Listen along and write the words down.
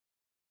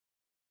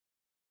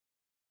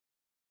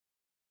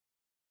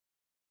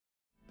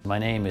My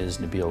name is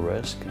Nabil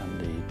Rizk. I'm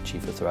the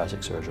Chief of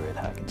Thoracic Surgery at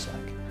Hackensack.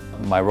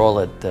 My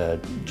role at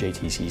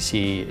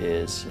JTCC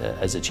is,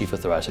 as the Chief of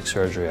Thoracic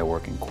Surgery, I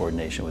work in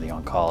coordination with the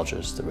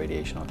oncologist, the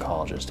radiation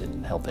oncologist,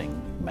 in helping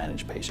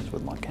manage patients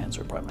with lung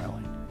cancer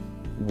primarily.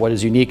 What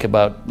is unique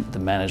about the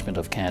management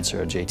of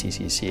cancer at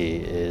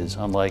JTCC is,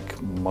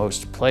 unlike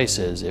most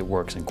places, it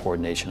works in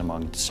coordination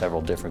among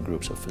several different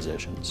groups of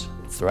physicians.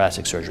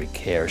 Thoracic surgery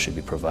care should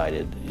be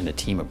provided in a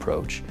team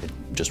approach. It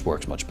just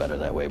works much better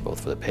that way,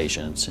 both for the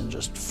patients and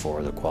just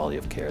for the quality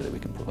of care that we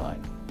can provide.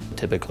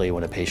 Typically,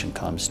 when a patient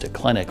comes to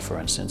clinic, for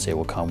instance, they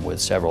will come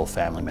with several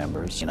family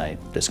members, and I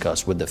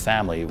discuss with the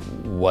family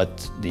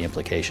what the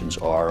implications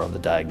are of the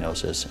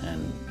diagnosis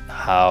and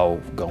how,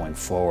 going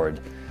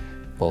forward,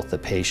 both the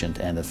patient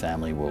and the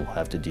family will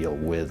have to deal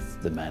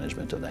with the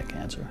management of that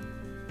cancer.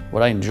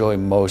 What I enjoy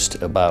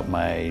most about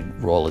my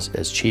role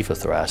as Chief of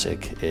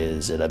Thoracic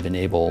is that I've been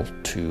able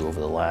to,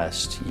 over the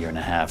last year and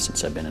a half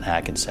since I've been in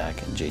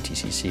Hackensack and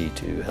JTCC,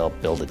 to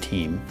help build a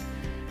team.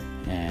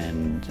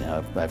 And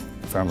I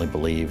firmly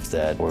believe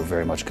that we're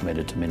very much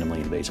committed to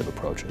minimally invasive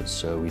approaches.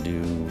 So we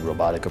do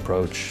robotic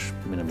approach,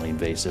 minimally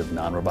invasive,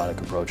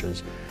 non-robotic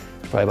approaches.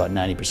 Probably about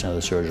 90% of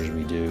the surgeries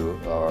we do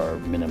are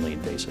minimally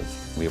invasive.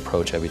 We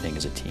approach everything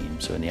as a team.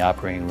 So in the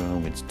operating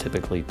room, it's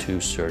typically 2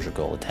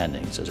 surgical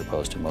attendings as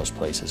opposed to most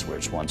places where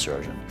it's 1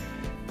 surgeon.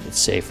 It's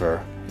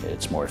safer,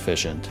 it's more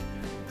efficient,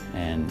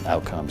 and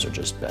outcomes are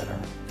just better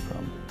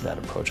from that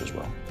approach as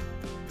well.